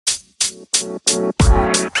And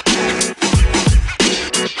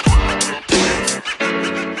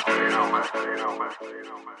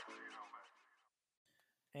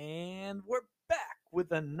we're back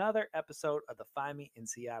with another episode of the Find Me in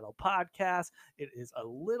Seattle podcast. It is a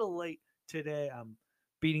little late today. I'm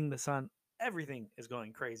beating the sun. Everything is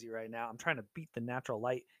going crazy right now. I'm trying to beat the natural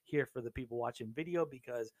light here for the people watching video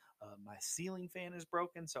because my ceiling fan is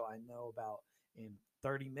broken. So I know about in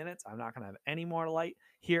 30 minutes, I'm not going to have any more light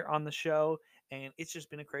here on the show. And it's just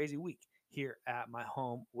been a crazy week here at my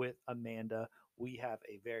home with Amanda. We have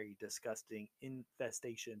a very disgusting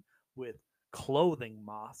infestation with clothing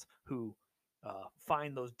moths who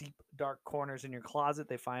find those deep, dark corners in your closet.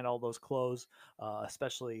 They find all those clothes,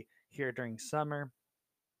 especially here during summer.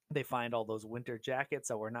 They find all those winter jackets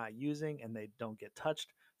that we're not using and they don't get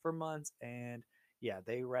touched for months. And yeah,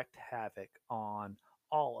 they wreaked havoc on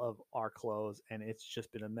all of our clothes. And it's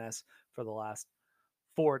just been a mess for the last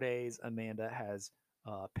 4 days. Amanda has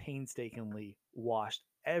painstakingly washed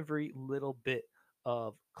every little bit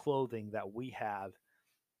of clothing that we have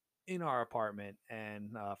in our apartment.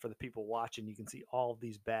 And for the people watching, you can see all of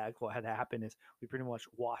these bags. What had happened is we pretty much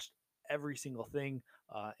washed every single thing,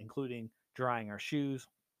 including drying our shoes.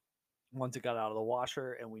 Once it got out of the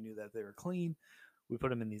washer and we knew that they were clean, we put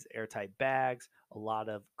them in these airtight bags. A lot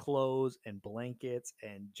of clothes and blankets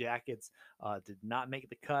and jackets did not make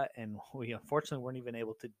the cut, and we unfortunately weren't even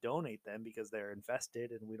able to donate them because they're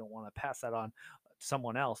infested, and we don't want to pass that on to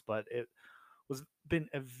someone else. But it was been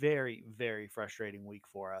a very, very frustrating week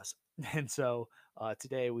for us. And so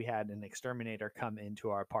today we had an exterminator come into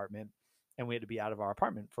our apartment, and we had to be out of our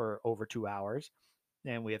apartment for over 2 hours.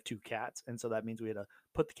 And we have two cats, and so that means we had to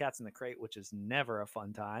put the cats in the crate, which is never a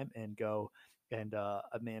fun time, and go. And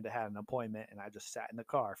Amanda had an appointment, and I just sat in the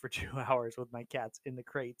car for 2 hours with my cats in the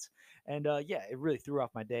crates. And yeah, it really threw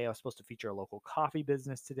off my day. I was supposed to feature a local coffee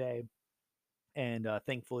business today, and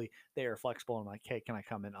thankfully they are flexible. I'm like, hey, can I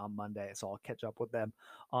come in on Monday? So I'll catch up with them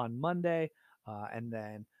on Monday. And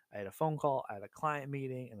then I had a phone call, I had a client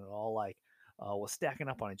meeting, and it all like was stacking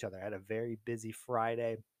up on each other. I had a very busy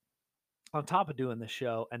Friday on top of doing the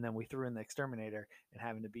show, and then we threw in the exterminator and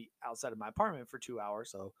having to be outside of my apartment for 2 hours.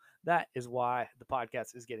 So that is why the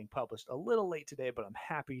podcast is getting published a little late today, but I'm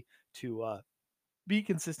happy to be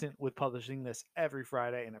consistent with publishing this every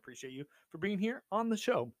Friday, and I appreciate you for being here on the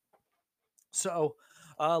show. So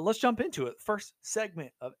let's jump into it. First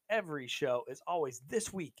segment of every show is always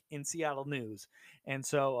This Week in Seattle News. And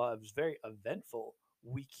so it was a very eventful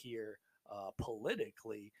week here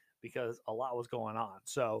politically because a lot was going on.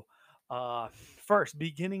 So, first,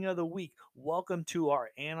 beginning of the week, welcome to our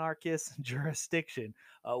anarchist jurisdiction.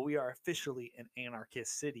 We are officially an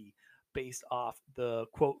anarchist city based off the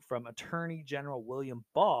quote from Attorney General William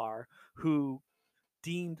Barr, who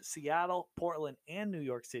deemed Seattle, Portland, and New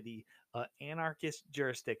York City anarchist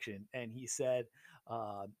jurisdiction. And he said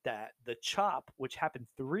that the CHOP, which happened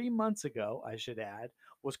 3 months ago, I should add,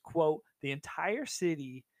 was, quote, the entire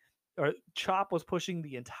city, or CHOP was pushing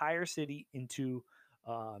the entire city into,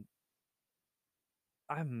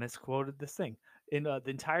 I misquoted this thing, in the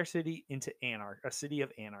entire city into a city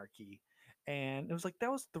of anarchy. And it was like,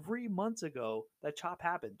 that was 3 months ago that CHOP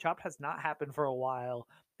happened. CHOP has not happened for a while.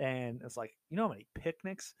 And it's like, you know how many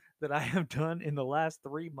picnics that I have done in the last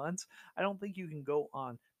 3 months? I don't think you can go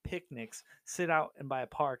on picnics, sit out and by a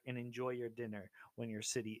park and enjoy your dinner when your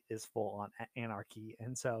city is full on anarchy.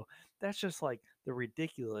 And so that's just like the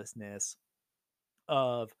ridiculousness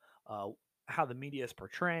of uh, how the media is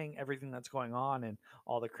portraying everything that's going on and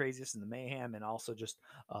all the craziness and the mayhem, and also just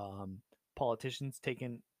politicians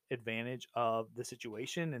taking advantage of the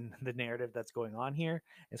situation and the narrative that's going on here.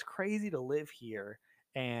 It's crazy to live here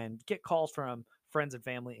and get calls from friends and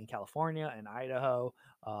family in California and Idaho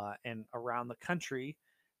and around the country,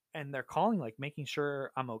 and they're calling, like, making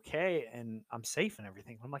sure I'm okay and I'm safe and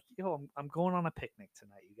everything. I'm like, yo, I'm going on a picnic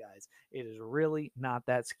tonight, you guys. It is really not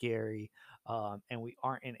that scary, and we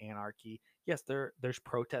aren't in anarchy. Yes, there's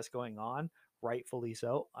protests going on, rightfully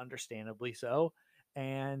so, understandably so,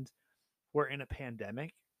 and we're in a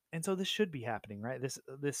pandemic, and so this should be happening, right?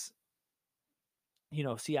 This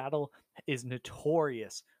Seattle is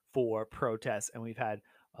notorious for protests, and we've had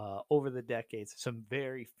over the decades some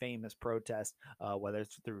very famous protests, whether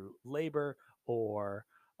it's through labor or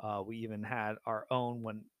we even had our own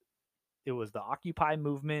when it was the Occupy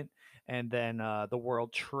movement, and then the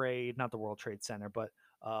World Trade, not the World Trade Center, but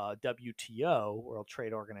WTO, World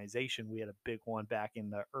Trade Organization. We had a big one back in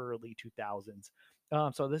the early 2000s.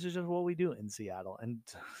 So this is just what we do in Seattle, and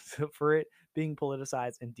for it being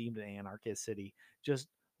politicized and deemed an anarchist city, just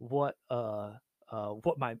what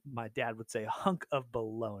what my dad would say, a hunk of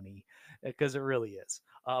baloney, because it really is.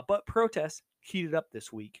 But protests heated up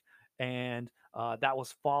this week, and that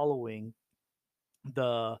was following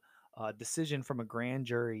the decision from a grand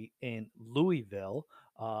jury in Louisville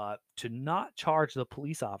to not charge the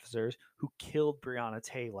police officers who killed Breonna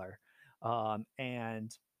Taylor.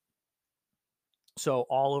 And so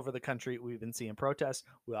all over the country, we've been seeing protests.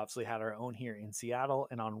 We obviously had our own here in Seattle.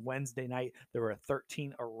 And on Wednesday night, there were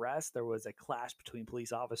 13 arrests. There was a clash between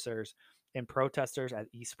police officers and protesters at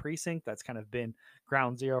East Precinct. That's kind of been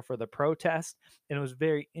ground zero for the protest. And it was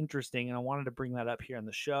very interesting. And I wanted to bring that up here on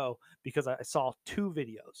the show because I saw two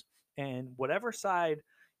videos. And whatever side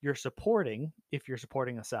you're supporting, if you're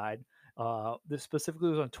supporting a side, this specifically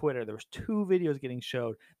was on Twitter. There was two videos getting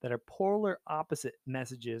showed that are polar opposite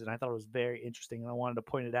messages, and I thought it was very interesting, and I wanted to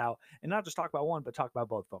point it out and not just talk about one, but talk about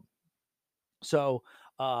both of them. So,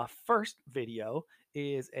 first video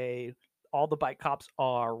is all the bike cops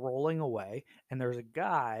are rolling away, and there's a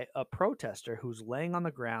guy, a protester, who's laying on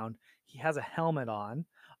the ground. He has a helmet on,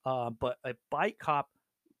 but a bike cop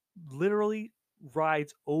literally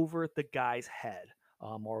rides over the guy's head,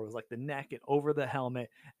 or it was like the neck and over the helmet,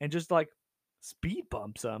 and just like speed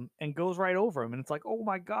bumps him and goes right over him. And it's like, oh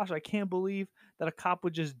my gosh, I can't believe that a cop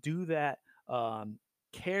would just do that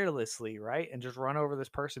carelessly, right? And just run over this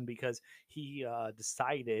person because he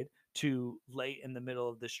decided to lay in the middle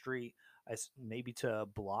of the street, maybe to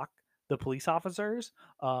block the police officers.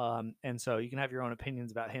 And so you can have your own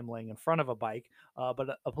opinions about him laying in front of a bike,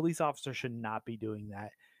 but a police officer should not be doing that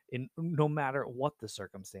in no matter what the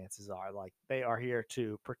circumstances are. Like, they are here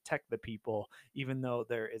to protect the people, even though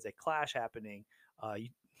there is a clash happening.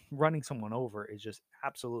 Running someone over is just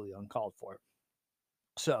absolutely uncalled for.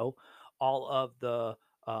 So all of the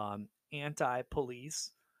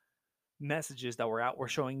anti-police messages that were out were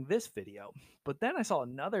showing this video. But then I saw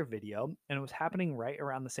another video, and it was happening right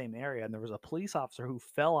around the same area. And there was a police officer who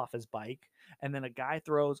fell off his bike, and then a guy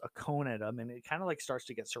throws a cone at him, and it kind of like starts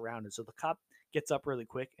to get surrounded. So the cop gets up really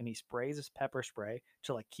quick, and he sprays his pepper spray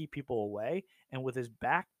to like keep people away. And with his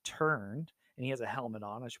back turned, and he has a helmet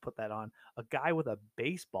on, I should put that on, a guy with a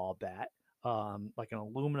baseball bat, like an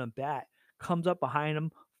aluminum bat, comes up behind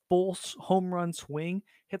him, full home run swing,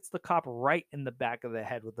 hits the cop right in the back of the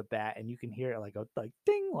head with the bat, and you can hear it like a like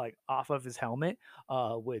ding, like off of his helmet.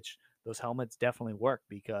 Which those helmets definitely work,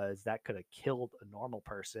 because that could have killed a normal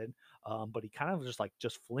person. But he kind of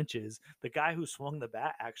just flinches. The guy who swung the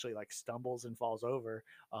bat actually like stumbles and falls over,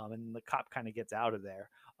 and the cop kind of gets out of there.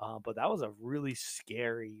 But that was a really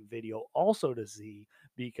scary video also to see,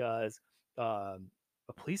 because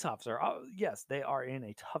a police officer, yes, they are in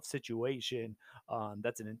a tough situation.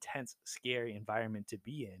 That's an intense, scary environment to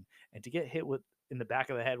be in, and to get hit with in the back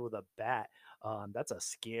of the head with a bat, that's a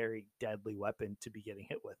scary, deadly weapon to be getting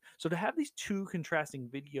hit with. So to have these two contrasting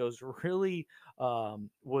videos really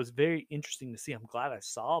was very interesting to see. I'm glad I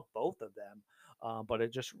saw both of them. But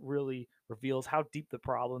it just really reveals how deep the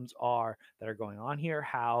problems are that are going on here,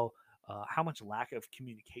 how much lack of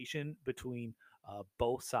communication between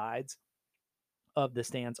both sides of the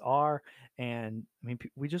stance are. And I mean,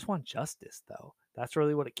 we just want justice, though. That's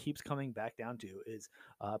really what it keeps coming back down to, is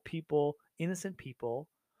people, innocent people,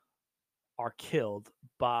 are killed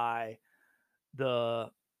by the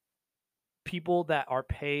people that are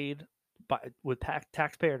paid with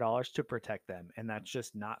taxpayer dollars to protect them. And that's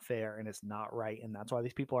just not fair, and it's not right. And that's why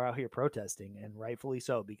these people are out here protesting, and rightfully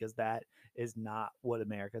so, because that is not what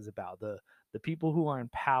America is about. The people who are in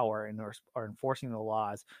power and are enforcing the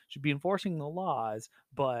laws should be enforcing the laws,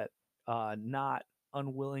 but not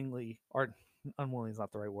unwillingly, or unwilling is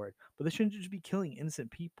not the right word, but they shouldn't just be killing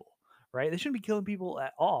innocent people, right? They shouldn't be killing people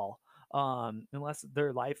at all, unless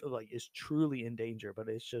their life like is truly in danger. But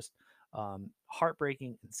it's just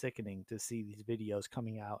heartbreaking and sickening to see these videos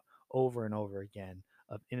coming out over and over again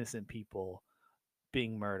of innocent people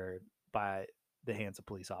being murdered by the hands of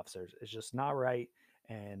police officers. It's just not right.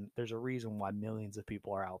 And there's a reason why millions of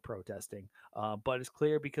people are out protesting. But it's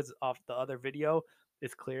clear, because of the other video,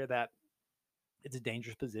 it's clear that it's a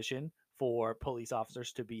dangerous position for police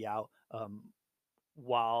officers to be out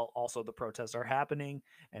while also the protests are happening.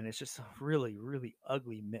 And it's just a really, really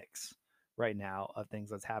ugly mix right now of things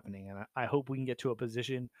that's happening. And I hope we can get to a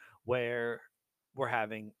position where we're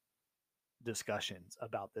having discussions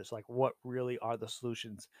about this, like what really are the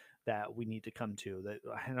solutions that we need to come to. That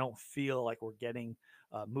I don't feel like we're getting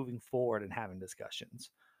moving forward and having discussions.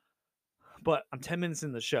 But I'm 10 minutes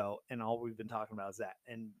in the show, and all we've been talking about is that.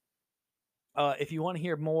 And if you want to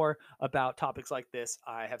hear more about topics like this,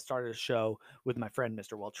 I have started a show with my friend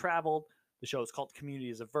Mr. Well Traveled. The show is called Community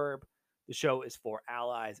is a Verb. The show is for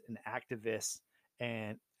allies and activists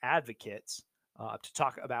and advocates to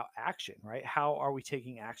talk about action, right? How are we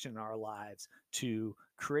taking action in our lives to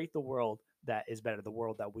create the world that is better, the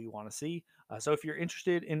world that we want to see? So if you're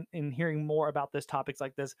interested in hearing more about this topics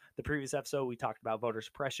like this, the previous episode we talked about voter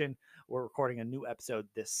suppression. We're recording a new episode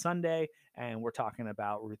this Sunday, and we're talking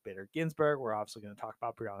about Ruth Bader Ginsburg. We're obviously going to talk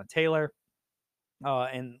about Breonna Taylor.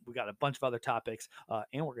 And we got a bunch of other topics,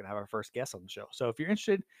 and we're going to have our first guest on the show. So if you're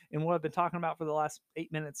interested in what I've been talking about for the last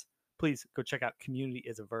 8 minutes, please go check out Community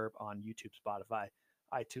is a Verb on YouTube, Spotify,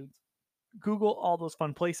 iTunes, Google, all those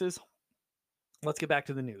fun places. Let's get back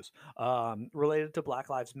to the news. Related to Black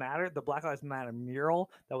Lives Matter, the Black Lives Matter mural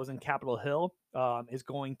that was in Capitol Hill is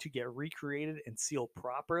going to get recreated and sealed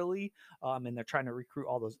properly. And they're trying to recruit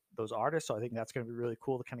all those artists. So I think that's going to be really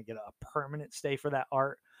cool to kind of get a permanent stay for that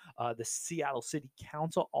art. The Seattle City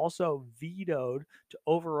Council also vetoed to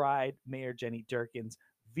override Mayor Jenny Durkan's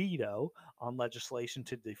veto on legislation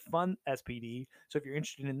to defund SPD. So if you're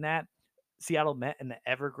interested in that, Seattle Met and the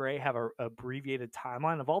Evergrey have a abbreviated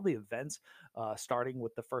timeline of all the events, starting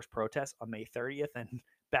with the first protest on May 30th and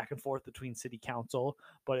back and forth between city council.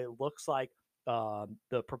 But it looks like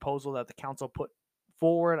the proposal that the council put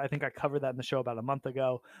forward, I think I covered that in the show about a month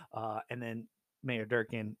ago, and then Mayor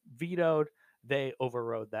Durkan vetoed. They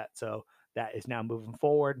overrode that. So that is now moving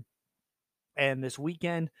forward. And this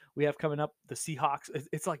weekend we have coming up the Seahawks.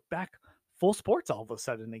 It's like back full sports all of a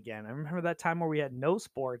sudden again. I remember that time where we had no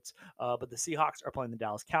sports, but the Seahawks are playing the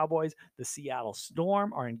Dallas Cowboys. The Seattle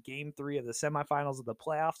Storm are in Game 3 of the semifinals of the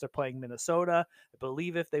playoffs. They're playing Minnesota. I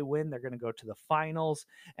believe if they win, they're going to go to the finals.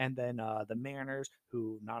 And then the Mariners,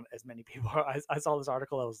 who not as many people are, I saw this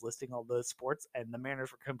article that was listing all the sports, and the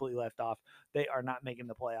Mariners were completely left off. They are not making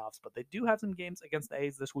the playoffs, but they do have some games against the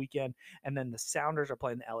A's this weekend. And then the Sounders are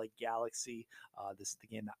playing the LA Galaxy. This is the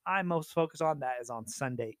game that I'm most focused on. That is on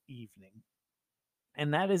Sunday evening.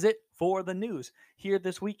 And that is it for the news here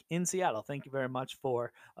this week in Seattle. Thank you very much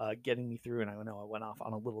for getting me through. And I know I went off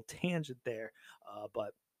on a little tangent there,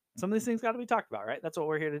 but some of these things got to be talked about, right? That's what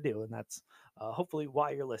we're here to do. And that's hopefully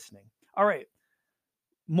why you're listening. All right.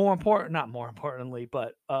 Not more importantly,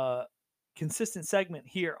 but consistent segment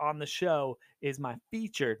here on the show is my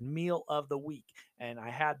featured meal of the week. And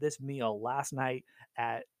I had this meal last night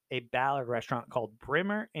at a Ballard restaurant called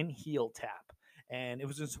Brimmer and Heel Tap. And it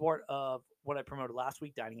was in support of what I promoted last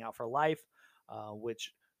week, Dining Out for Life,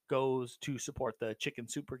 which goes to support the Chicken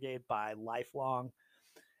Soup Brigade by Lifelong.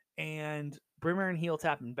 And Brimmer and Heel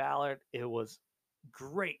Tap in Ballard, it was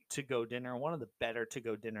great to go dinner, one of the better to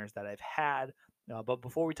go dinners that I've had. But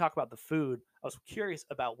before we talk about the food, I was curious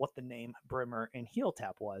about what the name Brimmer and Heel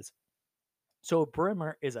Tap was. So, a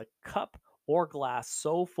brimmer is a cup or glass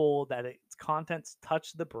so full that its contents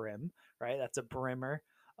touch the brim, right? That's a brimmer,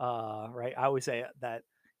 right? I always say that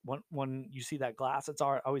when you see that glass,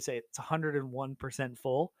 I always say it's 101%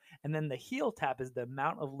 full. And then the heel tap is the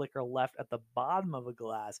amount of liquor left at the bottom of a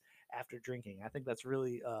glass after drinking. I think that's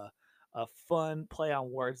really a fun play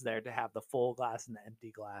on words there to have the full glass and the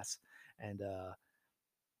empty glass. And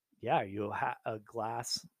yeah, you have a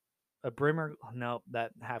glass, a brimmer. No, that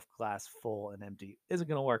half glass full and empty isn't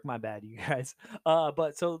gonna work. My bad, you guys.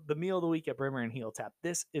 But so the meal of the week at Brimmer and Heel Tap.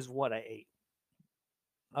 This is what I ate.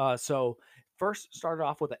 So first started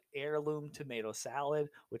off with an heirloom tomato salad,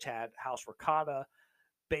 which had house ricotta,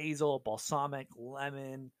 basil, balsamic,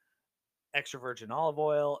 lemon, extra virgin olive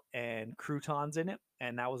oil, and croutons in it.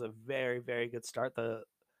 And that was a very, very good start. I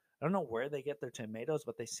don't know where they get their tomatoes,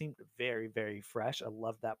 but they seemed very, very fresh. I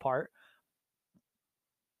love that part.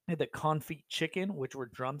 I had the confit chicken, which were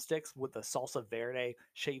drumsticks with a salsa verde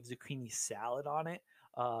shaved zucchini salad on it,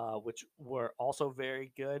 which were also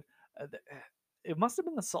very good. It must have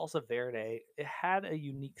been the salsa verde. It had a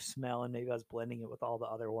unique smell, and maybe I was blending it with all the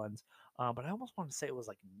other ones. But I almost want to say it was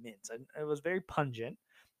like mint, and it was very pungent.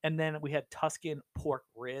 And then we had Tuscan pork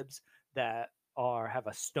ribs that have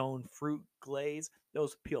a stone fruit glaze.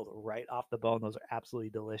 Those peeled right off the bone. Those are absolutely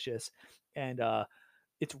delicious. And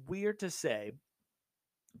it's weird to say,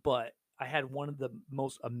 but I had one of the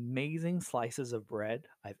most amazing slices of bread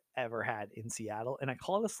I've ever had in Seattle. And I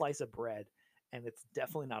call it a slice of bread, and it's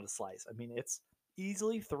definitely not a slice. I mean, it's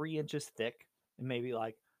easily 3 inches thick and maybe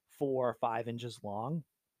like 4 or 5 inches long.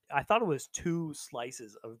 I thought it was two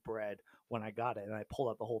slices of bread when I got it, and I pulled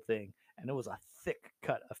out the whole thing, and it was a thick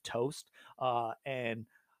cut of toast and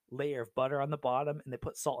layer of butter on the bottom, and they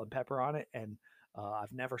put salt and pepper on it. And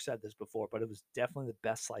I've never said this before, but it was definitely the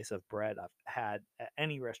best slice of bread I've had at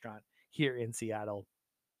any restaurant here in Seattle.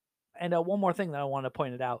 And one more thing that I want to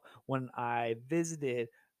point it out: when I visited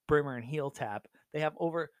Brimmer and Heel Tap, there's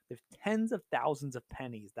tens of thousands of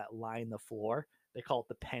pennies that line the floor. They call it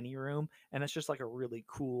the penny room, and it's just like a really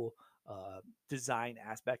cool design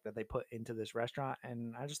aspect that they put into this restaurant,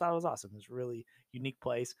 and I just thought it was awesome. It's a really unique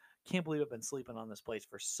place. Can't believe I've been sleeping on this place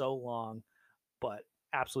for so long, but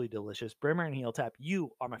absolutely delicious. Brimmer and Heel Tap,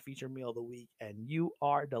 you are my featured meal of the week, and you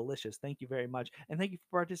are delicious. Thank you very much, and thank you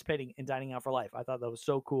for participating in Dining Out for Life. I thought that was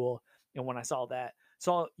so cool, and when I saw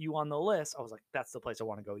you on the list, I was like, that's the place I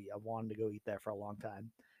want to go eat. I wanted to go eat there for a long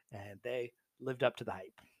time, and they lived up to the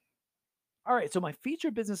hype. All right, so my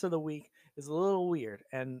featured business of the week is a little weird,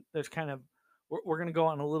 and there's kind of we're going to go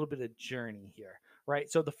on a little bit of journey here, right?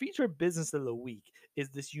 So the featured business of the week is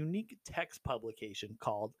this unique text publication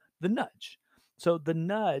called The Nudge. So The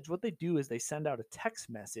Nudge, what they do is they send out a text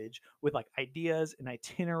message with like ideas and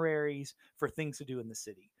itineraries for things to do in the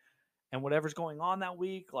city. And whatever's going on that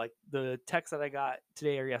week, like the text that I got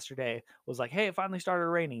today or yesterday was like, "Hey, it finally started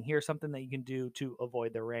raining. Here's something that you can do to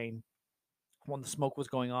avoid the rain." When the smoke was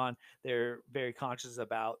going on, they're very conscious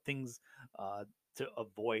about things uh, to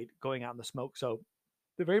avoid going out in the smoke. So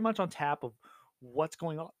they're very much on tap of what's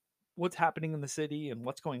going on, what's happening in the city, and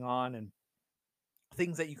what's going on, and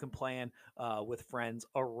things that you can plan with friends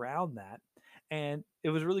around that. And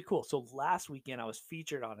it was really cool. So last weekend, I was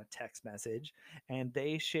featured on a text message, and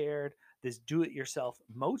they shared this do-it-yourself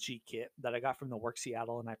mochi kit that I got from the Work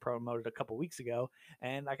Seattle, and I promoted a couple weeks ago.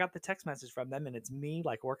 And I got the text message from them, and it's me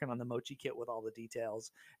like working on the mochi kit with all the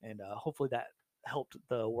details, and hopefully that helped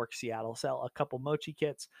the Work Seattle sell a couple mochi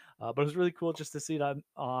kits. But it was really cool just to see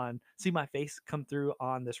it see my face come through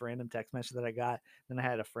on this random text message that I got. Then I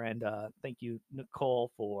had a friend, thank you,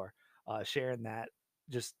 Nicole, for sharing that.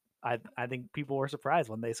 Just I think people were surprised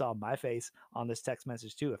when they saw my face on this text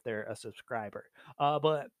message too, if they're a subscriber.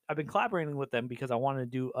 But I've been collaborating with them because I want to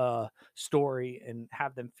do a story and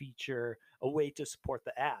have them feature a way to support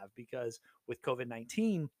the AV, because with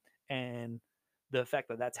COVID-19 and the effect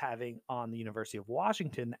that that's having on the University of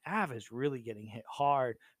Washington, the AV is really getting hit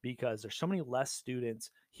hard because there's so many less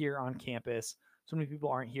students here on campus. So many people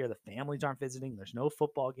aren't here. The families aren't visiting. There's no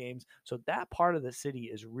football games. So that part of the city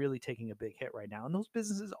is really taking a big hit right now. And those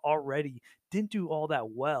businesses already didn't do all that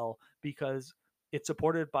well because it's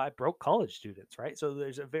supported by broke college students, right? So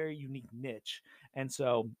there's a very unique niche. And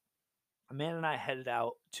so Amanda and I headed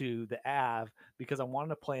out to the Ave because I wanted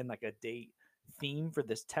to plan like a date theme for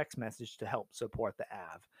this text message to help support the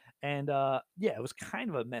Ave. And yeah, it was kind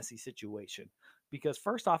of a messy situation because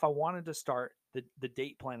first off, I wanted to start the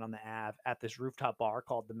date plan on the Ave at this rooftop bar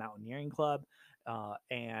called the Mountaineering Club.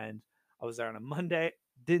 And I was there on a Monday,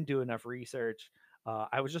 didn't do enough research.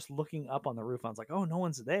 I was just looking up on the roof. I was like, oh, no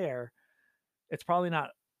one's there. It's probably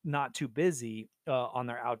not too busy on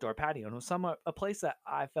their outdoor patio. And it was a place that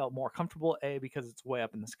I felt more comfortable, A, because it's way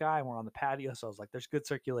up in the sky and we're on the patio. So I was like, there's good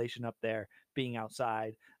circulation up there being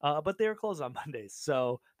outside. But they were closed on Mondays.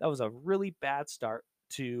 So that was a really bad start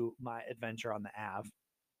to my adventure on the Ave.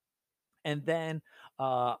 And then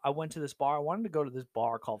I went to this bar. I wanted to go to this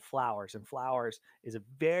bar called Flowers, and Flowers is a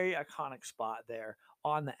very iconic spot there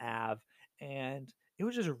on the Ave. And it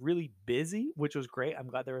was just really busy, which was great. I'm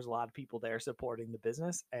glad there was a lot of people there supporting the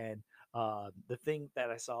business. And the thing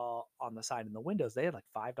that I saw on the side in the windows, they had like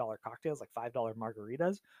 $5 cocktails, like $5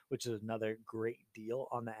 margaritas, which is another great deal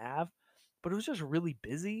on the Ave. But it was just really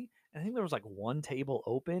busy. And I think there was like one table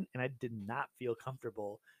open, and I did not feel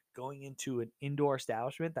comfortable going into an indoor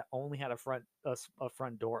establishment that only had a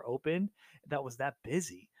front door open that was that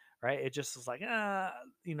busy, right? It just was like,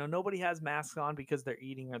 nobody has masks on because they're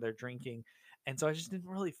eating or they're drinking. And so I just didn't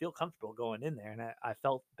really feel comfortable going in there. And I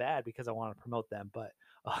felt bad because I wanted to promote them, but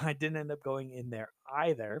I didn't end up going in there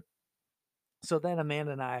either. So then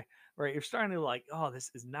Amanda and I, right, you're starting to like, oh,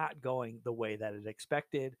 this is not going the way that it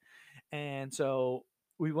expected. And so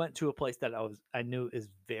we went to a place that I knew is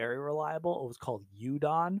very reliable. It was called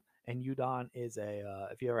Udon, and Udon is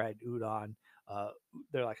if you ever had udon, uh,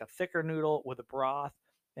 they're like a thicker noodle with a broth,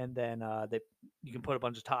 and then they you can put a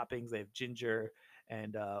bunch of toppings. They have ginger,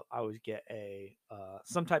 and I always get a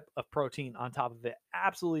some type of protein on top of it.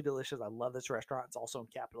 Absolutely delicious. I love this restaurant. It's also in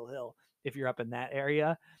Capitol Hill if you're up in that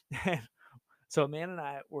area. And so Amanda and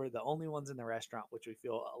I were the only ones in the restaurant, which we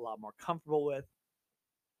feel a lot more comfortable with.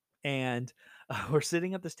 And we're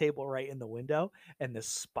sitting at this table right in the window, and this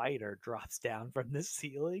spider drops down from the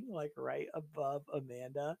ceiling, like right above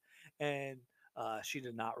Amanda. And she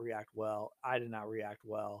did not react well. I did not react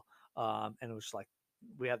well. And it was just like,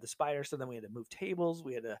 we had the spider, so then we had to move tables.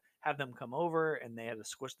 We had to have them come over, and they had to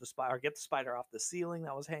squish the spider, get the spider off the ceiling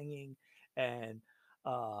that was hanging. And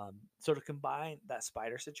so to combine that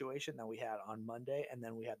spider situation that we had on Monday, and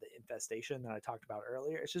then we had the infestation that I talked about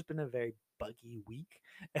earlier, it's just been a very buggy week,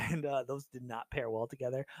 and those did not pair well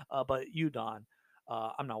together. But Udon,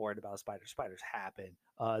 I'm not worried about a spider. Spiders happen.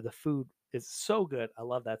 The food is so good. I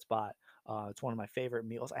love that spot. It's one of my favorite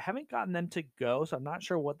meals. I haven't gotten them to go, so I'm not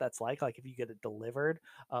sure what that's like if you get it delivered.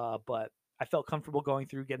 But I felt comfortable going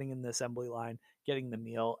through, getting in the assembly line, getting the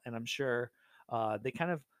meal, and I'm sure they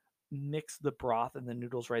kind of mix the broth and the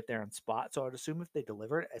noodles right there on spot. So I'd assume if they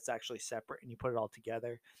deliver it, it's actually separate and you put it all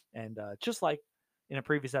together. And just like in a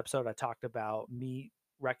previous episode, I talked about me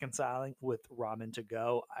reconciling with ramen to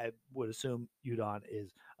go. I would assume udon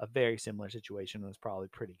is a very similar situation and is probably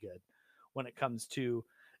pretty good when it comes to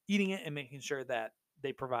eating it and making sure that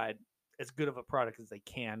they provide as good of a product as they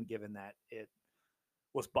can, given that it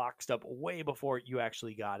was boxed up way before you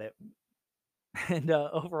actually got it. And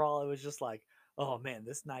overall, it was just like, oh man,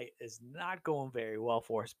 this night is not going very well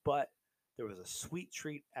for us. But there was a sweet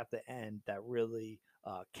treat at the end that really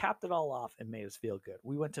capped it all off and made us feel good.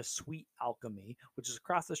 We went to Sweet Alchemy, which is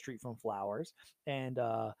across the street from Flowers. And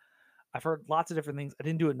I've heard lots of different things. I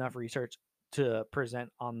didn't do enough research to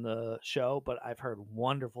present on the show, but I've heard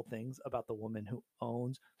wonderful things about the woman who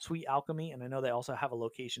owns Sweet Alchemy. And I know they also have a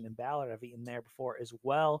location in Ballard. I've eaten there before as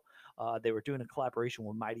well. They were doing a collaboration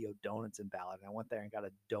with Mighty O Donuts in Ballard. And I went there and got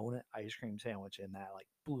a donut ice cream sandwich, and that like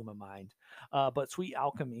blew my mind. But Sweet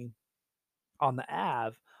Alchemy on the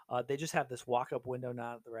Ave, they just have this walk up window,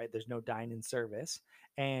 not right. There's no dine in service.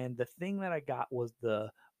 And the thing that I got was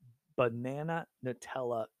the banana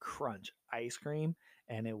Nutella crunch ice cream,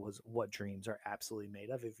 and it was what dreams are absolutely made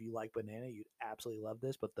of. If you like banana, you'd absolutely love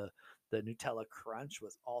this. But the Nutella crunch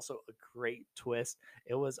was also a great twist.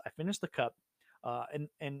 It was I finished the cup,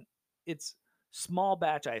 and it's small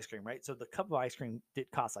batch ice cream, right? So the cup of ice cream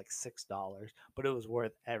did cost like $6, but it was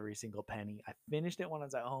worth every single penny. I finished it when I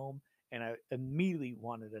was at home, and I immediately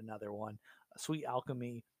wanted another one. Sweet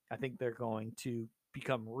Alchemy, I think they're going to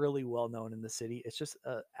become really well known in the city. It's just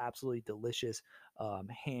a absolutely delicious,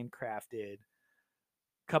 handcrafted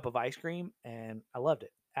cup of ice cream, and I loved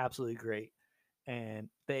it. Absolutely great. And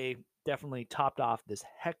they definitely topped off this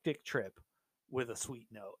hectic trip with a sweet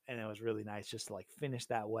note, and it was really nice just to like finish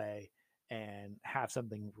that way and have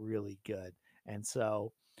something really good. And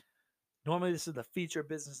so normally this is the feature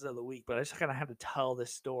business of the week, but I just kind of had to tell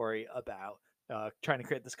this story about trying to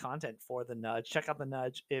create this content for the Nudge. Check out the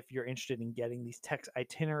Nudge if you're interested in getting these text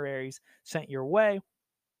itineraries sent your way.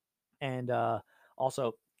 And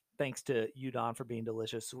also, thanks to Udon for being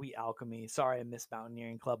delicious. Sweet Alchemy. Sorry I missed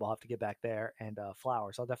Mountaineering Club. I'll have to get back there. And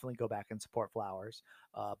Flowers. I'll definitely go back and support Flowers.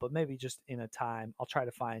 But maybe just in a time, I'll try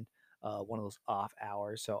to find one of those off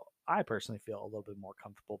hours. So I personally feel a little bit more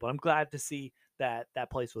comfortable. But I'm glad to see that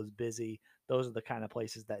that place was busy. Those are the kind of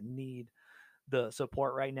places that need the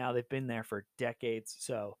support right now. They've been there for decades.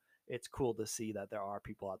 So it's cool to see that there are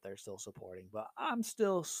people out there still supporting. But I'm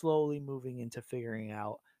still slowly moving into figuring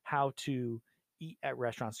out how to eat at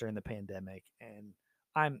restaurants during the pandemic. And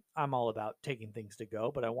I'm all about taking things to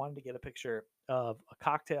go, but I wanted to get a picture of a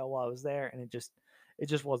cocktail while I was there, and it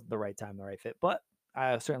just wasn't the right time, the right fit. But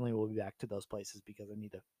I certainly will be back to those places because I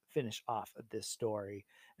need to finish off this story.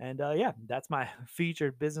 And yeah, that's my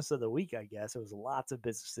featured business of the week, I guess. It was lots of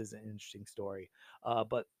businesses and interesting story.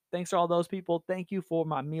 But thanks to all those people. Thank you for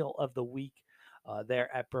my meal of the week there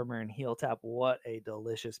at Burmer and Heel Tap. What a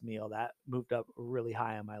delicious meal. That moved up really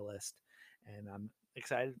high on my list. And I'm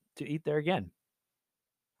excited to eat there again.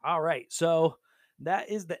 All right. So that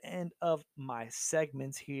is the end of my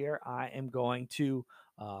segments here. I am going to,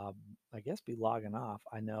 um, I guess, be logging off.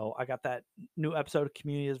 I know I got that new episode of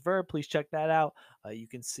Community as Verb. Please check that out. You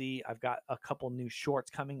can see I've got a couple new shorts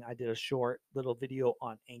coming. I did a short little video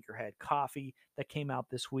on Anchorhead Coffee that came out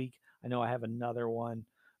this week. I know I have another one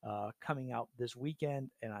coming out this weekend,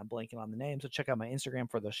 and I'm blanking on the name. So check out my Instagram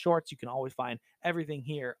for the shorts. You can always find everything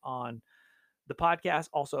here on the podcast.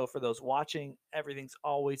 Also, for those watching, everything's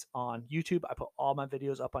always on YouTube. I put all my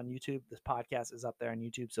videos up on YouTube. This podcast is up there on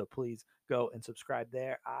YouTube, so please go and subscribe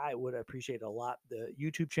there. I would appreciate it a lot. The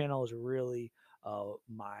YouTube channel is really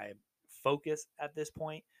my focus at this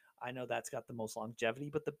point. I know that's got the most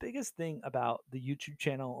longevity, but the biggest thing about the YouTube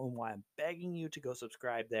channel and why I'm begging you to go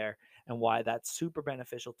subscribe there and why that's super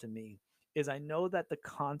beneficial to me is I know that the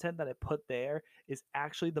content that I put there is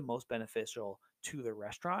actually the most beneficial to the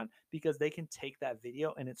restaurant because they can take that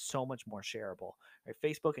video and it's so much more shareable. Right?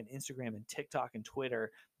 Facebook and Instagram and TikTok and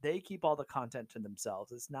Twitter, they keep all the content to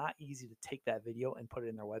themselves. It's not easy to take that video and put it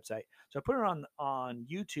in their website. So I put it on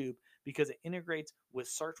YouTube because it integrates with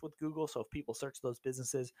search with Google. So if people search those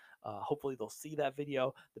businesses, hopefully they'll see that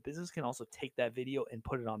video. The business can also take that video and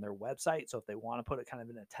put it on their website. So if they want to put it kind of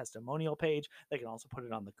in a testimonial page, they can also put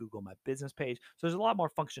it on the Google My Business page. So there's a lot more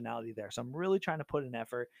functionality there. So I'm really trying to put an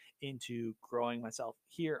effort into growing myself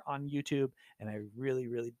here on YouTube. And I really,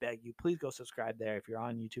 really beg you, please go subscribe there. If you're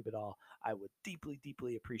on YouTube at all, I would deeply,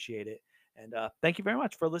 deeply appreciate it. And thank you very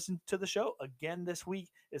much for listening to the show. Again, this week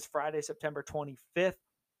is Friday, September 25th.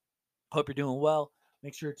 Hope you're doing well.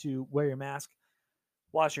 Make sure to wear your mask,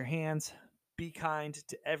 wash your hands, be kind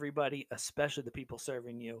to everybody, especially the people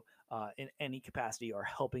serving you in any capacity or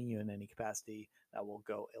helping you in any capacity. That will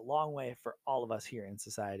go a long way for all of us here in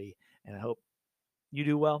society. And I hope you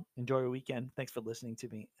do well. Enjoy your weekend. Thanks for listening to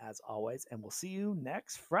me as always. And we'll see you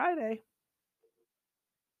next Friday.